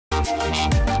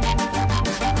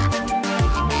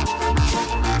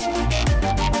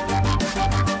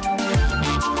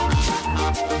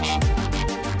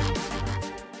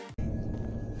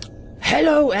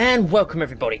Hello and welcome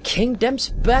everybody, King Dempz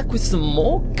back with some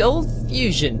more Gold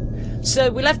Fusion.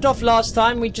 So we left off last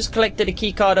time, we just collected a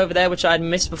keycard over there which I had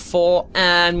missed before,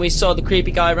 and we saw the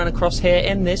creepy guy run across here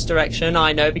in this direction.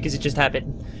 I know because it just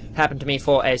happened to me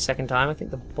for a second time. I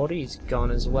think the body's gone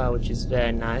as well, which is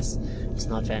very nice. It's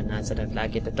not very nice, I don't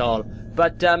like it at all.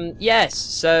 But yes,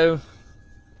 so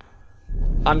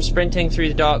I'm sprinting through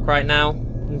the dark right now.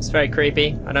 It's very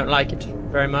creepy, I don't like it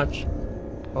very much.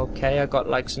 Okay, I got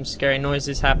like some scary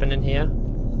noises happening here.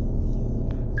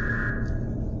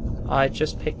 I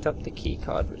just picked up the key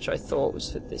card, which I thought was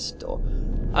for this door.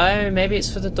 Oh, maybe it's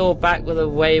for the door back the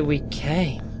way we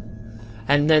came.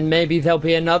 And then maybe there'll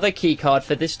be another key card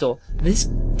for this door. This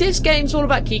game's all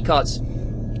about key cards.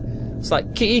 It's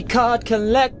like key card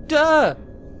collector.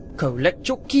 Collect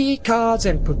your key cards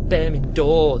and put them in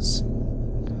doors.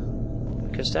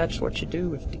 Because that's what you do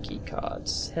with the key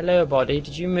cards. Hello, body.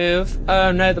 Did you move?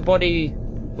 Oh no, the body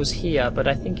was here, but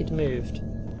I think it moved.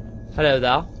 Hello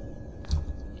there.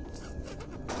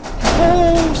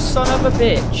 Oh, son of a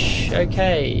bitch.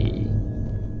 Okay.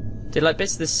 Did like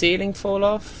bits of the ceiling fall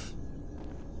off?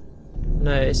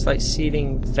 No, it's like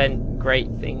ceiling vent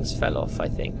grate things fell off, I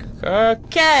think.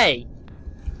 Okay.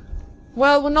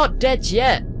 Well, we're not dead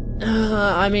yet.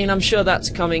 I mean, I'm sure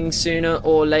that's coming sooner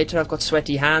or later. I've got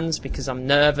sweaty hands because I'm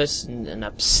nervous and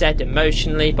upset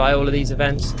emotionally by all of these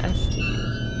events.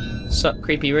 FTU. Sup,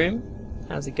 creepy room?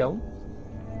 How's it going?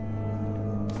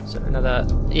 So another...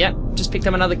 Yep, just picked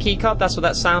up another keycard. That's what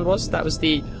that sound was. That was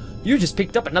the... You just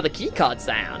picked up another keycard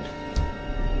sound.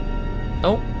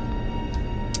 Oh.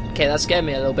 Okay, that scared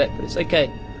me a little bit, but it's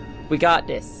okay. We got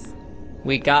this.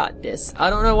 We got this. I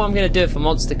don't know what I'm going to do if a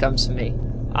monster comes for me.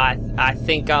 I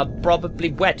think I'll probably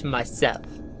wet myself.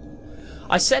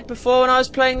 I said before when I was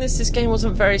playing this game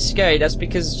wasn't very scary. That's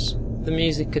because the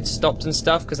music had stopped and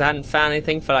stuff, because I hadn't found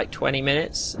anything for like 20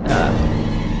 minutes.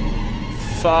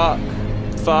 Fuck.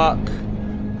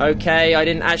 Okay, I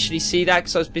didn't actually see that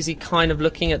because I was busy kind of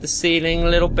looking at the ceiling a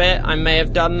little bit. I may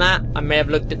have done that. I may have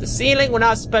looked at the ceiling when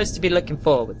I was supposed to be looking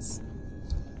forwards.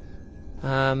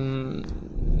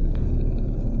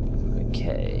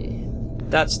 Okay.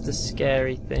 That's the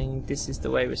scary thing. This is the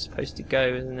way we're supposed to go,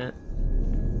 isn't it?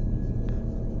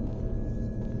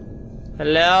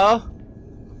 Hello?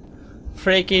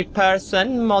 Freaky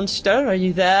person, monster, are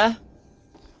you there?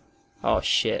 Oh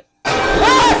shit.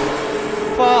 Ah!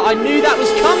 I knew that was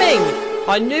coming!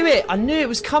 I knew it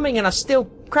was coming and I still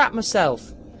crapped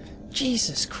myself.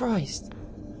 Jesus Christ.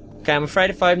 Okay, I'm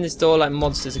afraid if I open this door, like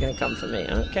monsters are gonna come for me.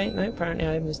 Okay, no, apparently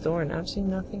I open this door and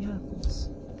absolutely nothing happens.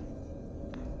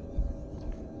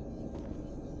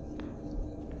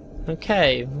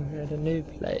 Okay, we're at a new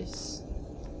place.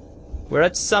 We're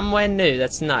at somewhere new,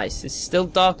 that's nice. It's still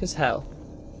dark as hell.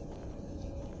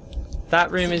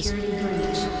 That room is...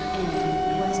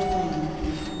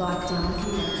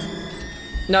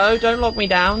 No, don't lock me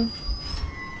down.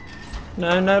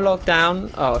 No, no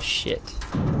lockdown. Oh shit.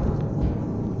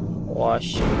 Oh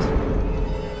shit.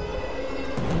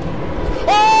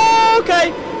 Oh,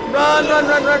 okay! Run, run,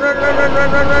 run, run, run, run, run,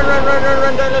 run, run, run, run, run, run,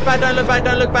 run, don't look back, don't look back,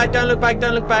 don't look back, don't look back,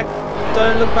 don't look back.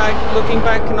 Don't look back, looking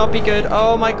back cannot be good.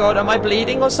 Oh my god, am I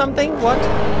bleeding or something? What?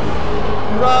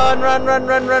 Run, run, run,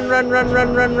 run, run, run, run,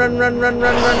 run, run, run, run, run, run,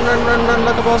 run, run, run, run,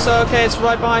 like a boss. Okay, it's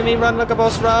right behind me. Run like a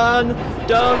boss, run.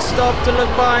 Don't stop to look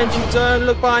behind you, don't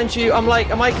look behind you. I'm like,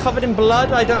 am I covered in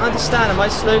blood? I don't understand. Am I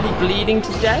slowly bleeding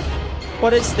to death?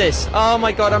 What is this? Oh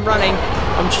my god, I'm running.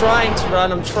 I'm trying to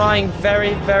run. I'm trying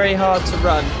very, very hard to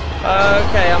run.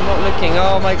 Okay, I'm not looking.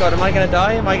 Oh my god, am I gonna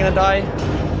die? Am I gonna die?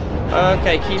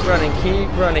 Okay, keep running, keep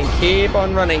running, keep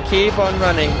on running, keep on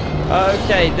running.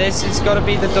 Okay, this has got to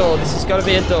be the door. This has got to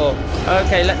be a door.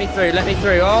 Okay, let me through, let me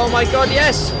through. Oh my god,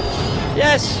 yes!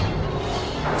 Yes!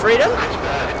 Freedom? It's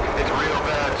bad. It's real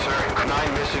bad, sir.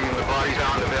 9 missing and the bodies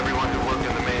out of everyone who worked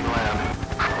in the main lab.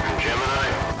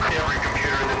 Gemini, every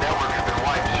computer in the network has been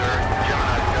wiped, sir.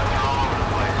 Gemini's guts are all over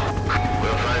the place.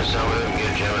 We'll find some of them and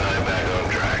get Gemini back on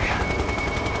track.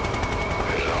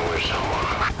 There's always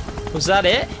someone. Was that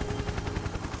it?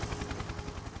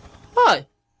 Hi.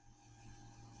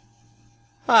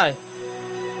 Hi.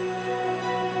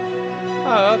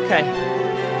 Oh, okay.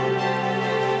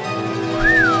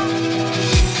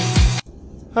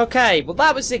 Okay, well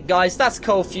that was it, guys. That's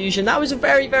Cold Fusion. That was a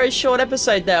very, very short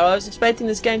episode there. I was expecting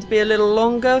this game to be a little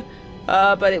longer,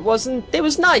 but it wasn't. It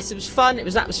was nice. It was fun. It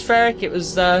was atmospheric. It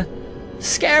was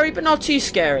Scary, but not too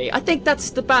scary. I think that's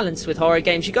the balance with horror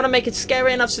games. You got to make it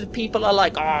scary enough so that people are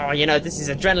like, oh, you know, this is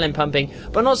adrenaline pumping,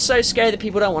 but not so scary that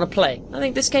people don't want to play. I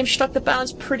think this game struck the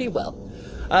balance pretty well.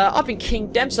 I've been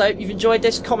King Dempz. I hope you've enjoyed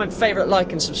this. Comment, favourite,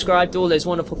 like, and subscribe to all those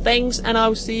wonderful things, and I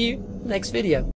will see you next video.